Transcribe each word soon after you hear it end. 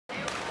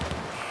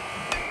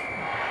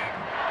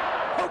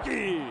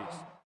Hokies.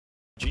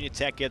 Virginia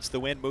Tech gets the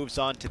win, moves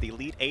on to the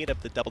Elite Eight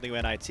of the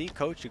WNIT.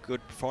 Coach, a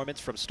good performance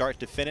from start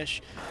to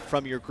finish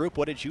from your group.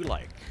 What did you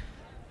like?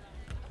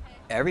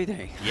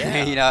 Everything.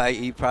 Yeah. You know,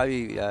 you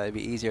probably it'd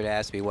be easier to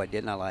ask me what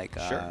didn't I like.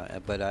 Sure.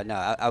 But no,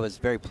 I was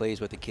very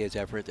pleased with the kids'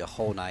 effort the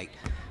whole night.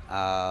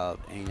 And,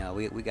 you know,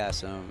 we got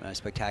some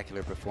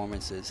spectacular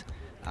performances,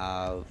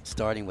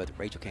 starting with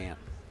Rachel Camp.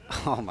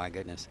 Oh my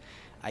goodness.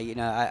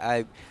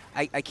 I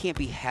can't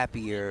be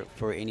happier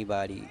for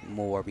anybody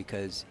more,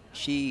 because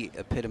she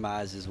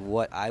epitomizes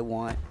what I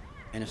want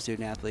in a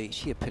student athlete.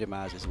 She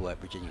epitomizes what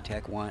Virginia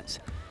Tech wants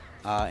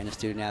in a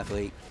student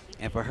athlete.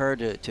 And for her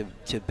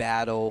to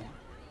battle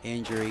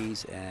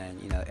injuries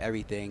and, you know,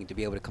 everything, to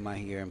be able to come out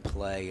here and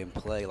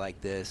play like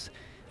this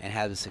and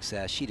have the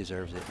success, she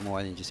deserves it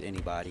more than just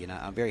anybody. And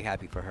I'm very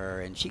happy for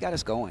her. And she got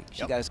us going.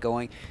 She got us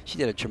going. She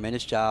did a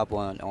tremendous job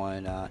on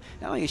not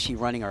only is she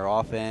running our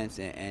offense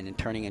and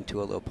turning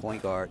into a little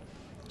point guard,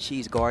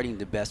 she's guarding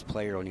the best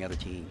player on the other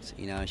teams.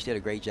 You know, she did a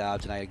great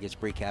job tonight against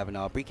Bree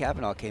Kavanaugh. Bree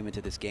Kavanaugh came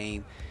into this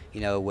game,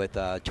 you know, with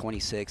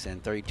 26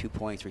 and 32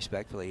 points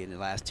respectively in the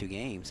last two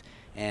games.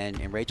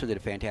 And Rachel did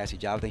a fantastic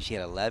job. I think she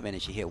had 11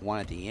 and she hit 1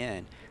 at the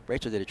end.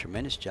 Rachel did a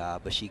tremendous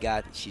job, but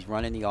she's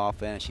running the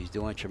offense. She's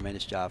doing a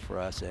tremendous job for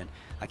us, and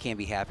I can't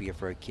be happier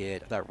for a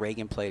kid. I thought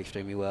Reagan played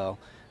extremely well.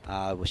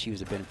 She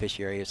was a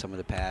beneficiary of some of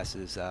the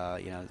passes.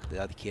 You know,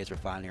 the other kids were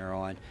finding her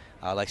on.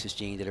 Alexis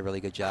Jean did a really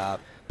good job,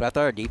 but I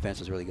thought our defense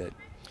was really good.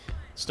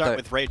 Start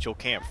with Rachel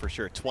Camp for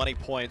sure. 20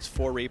 points,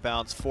 4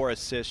 rebounds, 4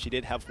 assists. She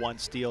did have 1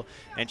 steal,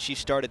 and she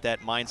started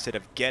that mindset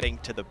of getting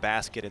to the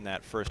basket in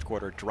that first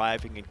quarter,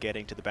 driving and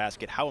getting to the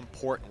basket. How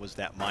important was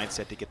that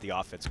mindset to get the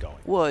offense going?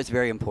 Well, it's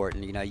very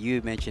important. You know,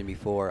 you mentioned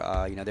before,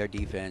 you know, their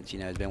defense, you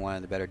know, has been one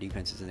of the better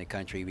defenses in the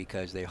country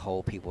because they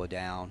hold people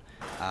down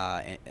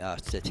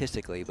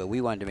statistically. But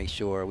we wanted to make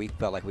sure, we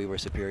felt like we were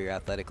superior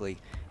athletically,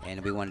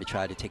 and we wanted to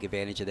try to take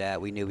advantage of that.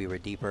 We knew we were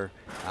deeper,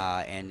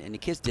 and the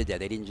kids did that.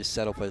 They didn't just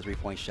settle for the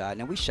three-point shot.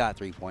 Now, we shot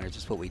three-pointers,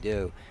 that's what we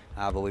do,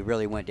 but we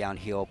really went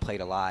downhill,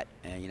 played a lot,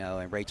 and, you know,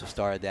 and Rachel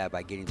started that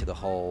by getting to the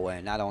hole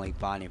and not only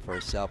finding for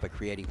herself, but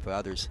creating for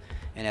others.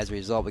 And as a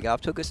result, we got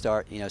off to a good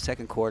start. You know,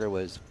 second quarter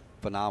was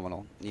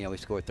phenomenal. You know, we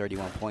scored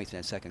 31 points in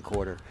the second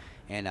quarter.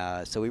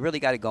 And so we really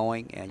got it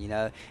going, and, you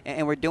know,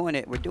 and we're doing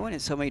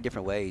it so many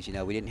different ways. You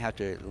know, we didn't have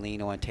to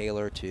lean on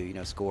Taylor to, you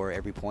know, score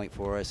every point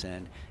for us,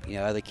 and, you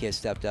know, other kids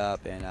stepped up,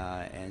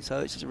 and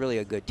so it's just really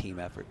a good team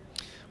effort.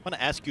 I want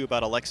to ask you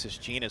about Alexis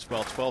Jean as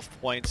well. 12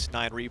 points,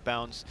 9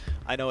 rebounds.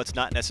 I know it's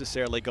not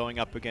necessarily going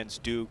up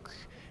against Duke.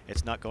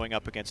 It's not going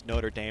up against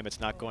Notre Dame. It's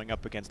not going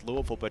up against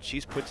Louisville, but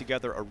she's put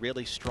together a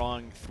really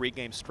strong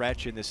 3-game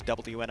stretch in this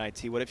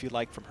WNIT. What have you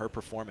liked from her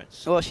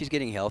performance? Well, she's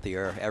getting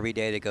healthier. Every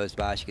day that goes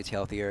by, she gets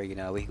healthier. You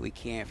know, we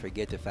can't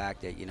forget the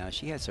fact that, you know,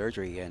 she had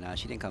surgery, and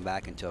she didn't come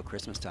back until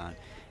Christmas time.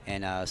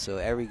 And so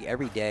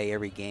every day,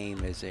 every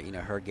game is, you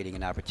know, her getting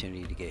an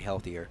opportunity to get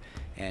healthier.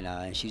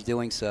 And she's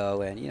doing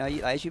so. And, you know,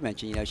 as you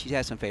mentioned, you know, she's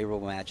had some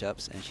favorable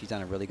matchups, and she's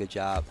done a really good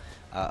job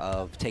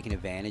of taking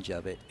advantage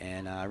of it.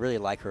 And I really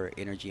like her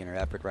energy and her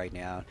effort right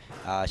now.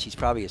 She's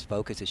probably as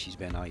focused as she's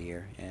been all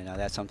year. And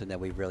that's something that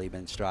we've really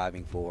been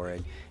striving for.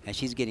 And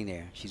she's getting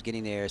there. She's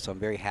getting there, so I'm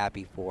very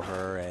happy for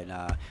her. And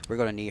we're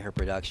going to need her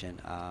production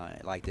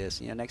like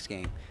this. You know, next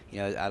game, you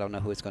know, I don't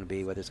know who it's going to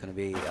be, whether it's going to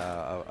be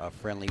a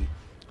friendly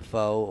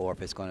foe or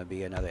if it's going to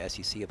be another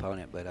SEC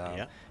opponent, but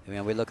I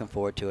mean, we're looking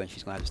forward to it, and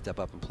she's going to have to step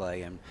up and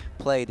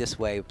play this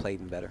way, play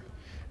even better.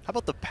 How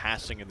about the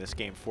passing in this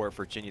game for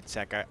Virginia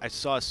Tech? I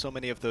saw so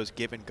many of those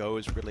give and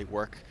goes really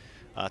work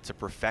to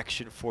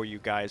perfection for you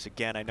guys.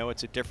 Again, I know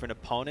it's a different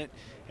opponent,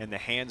 and the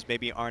hands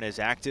maybe aren't as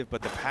active,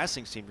 but the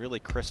passing seemed really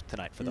crisp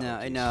tonight for the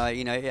Hokies. No,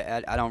 you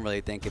know, I don't really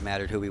think it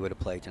mattered who we would have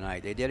played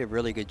tonight. They did a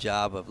really good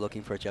job of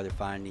looking for each other,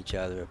 finding each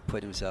other,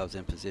 putting themselves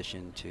in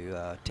position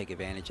to take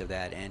advantage of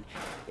that. And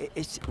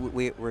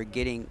we're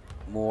getting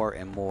more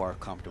and more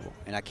comfortable.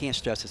 And I can't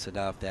stress this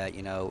enough that,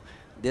 you know,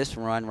 this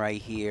run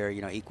right here,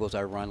 you know, equals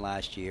our run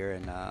last year,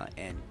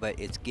 but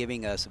it's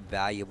giving us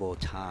valuable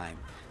time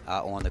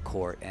on the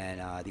court,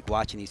 and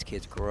watching these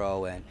kids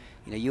grow. And,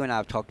 you know, you and I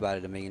have talked about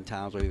it a million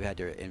times where we've had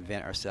to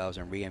invent ourselves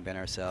and reinvent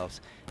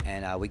ourselves,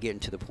 and we're getting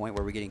to the point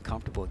where we're getting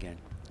comfortable again.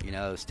 You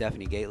know,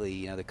 Stephanie Gately,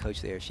 you know, the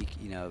coach there, she,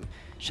 you know,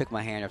 shook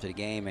my hand after the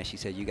game, and she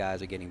said, "You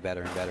guys are getting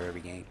better and better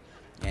every game."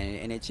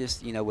 And it's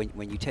just, you know,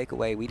 when you take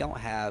away, we don't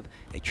have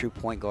a true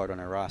point guard on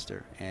our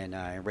roster,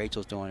 and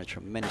Rachel's doing a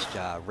tremendous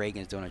job.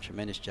 Reagan's doing a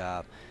tremendous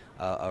job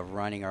of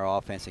running our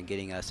offense and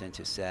getting us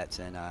into sets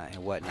and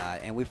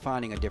whatnot. And we're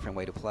finding a different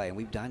way to play, and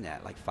we've done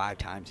that like 5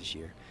 times this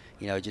year.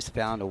 You know, just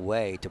found a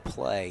way to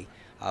play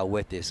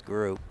with this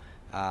group.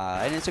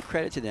 And it's a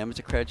credit to them. It's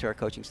a credit to our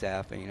coaching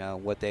staff, and, you know,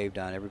 what they've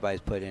done.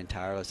 Everybody's put in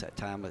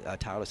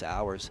tireless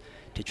hours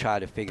to try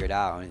to figure it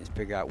out and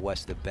figure out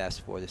what's the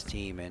best for this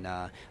team. And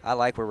I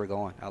like where we're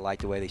going. I like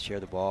the way they share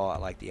the ball. I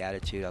like the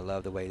attitude. I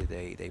love the way that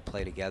they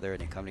play together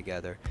and they come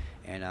together.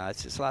 And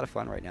it's just a lot of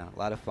fun right now. A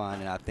lot of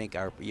fun. And I think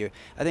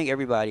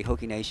everybody,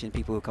 Hokie Nation,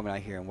 people who are coming out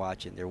here and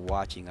watching, they're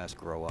watching us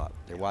grow up.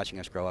 They're watching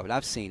us grow up. And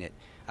I've seen it.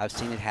 I've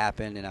seen it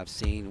happen, and I've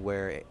seen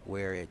where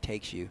it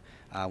takes you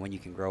when you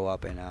can grow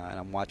up, and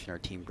I'm watching our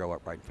team grow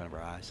up right in front of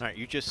our eyes. All right,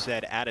 you just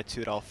said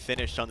attitude. I'll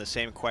finish on the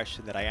same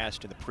question that I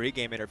asked in the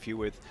pregame interview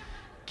with,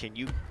 can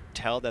you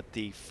tell that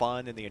the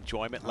fun and the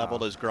enjoyment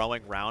level is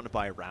growing round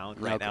by round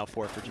right now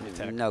for Virginia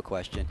Tech? No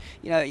question.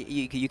 You know,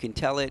 you can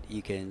tell it.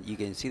 You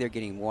can see they're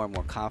getting more and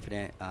more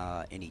confident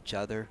in each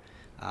other.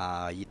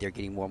 They're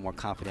getting more and more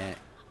confident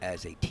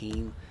as a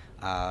team.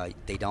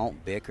 They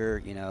don't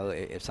bicker. You know,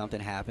 if something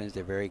happens,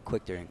 they're very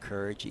quick to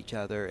encourage each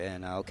other.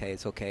 And okay,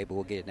 it's okay, but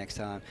we'll get it next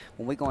time.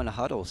 When we go into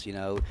huddles, you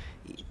know,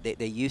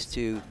 they used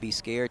to be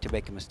scared to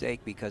make a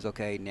mistake because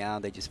okay, now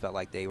they just felt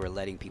like they were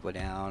letting people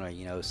down, or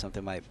you know,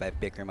 something that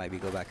bicker might be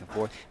go back and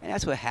forth. And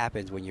that's what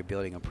happens when you're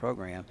building a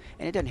program.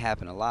 And it doesn't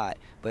happen a lot,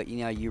 but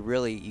you know,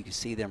 you can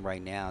see them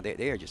right now.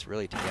 They are just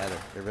really together.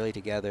 They're really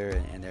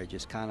together, and they're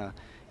just kind of,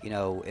 you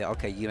know,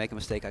 okay, you make a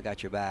mistake, I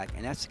got your back.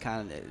 And that's the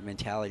kind of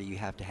mentality you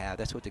have to have.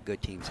 That's what the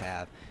good teams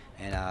have.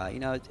 And, you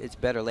know, it's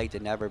better late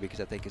than never because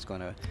I think it's going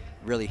to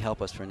really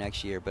help us for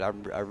next year. But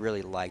I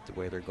really like the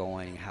way they're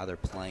going and how they're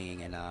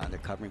playing, and they're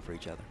covering for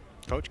each other.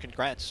 Coach,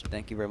 congrats.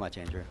 Thank you very much,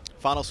 Andrew.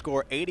 Final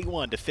score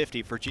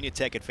 81-50. Virginia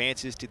Tech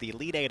advances to the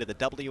Elite Eight of the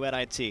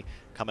WNIT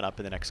coming up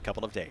in the next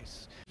couple of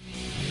days.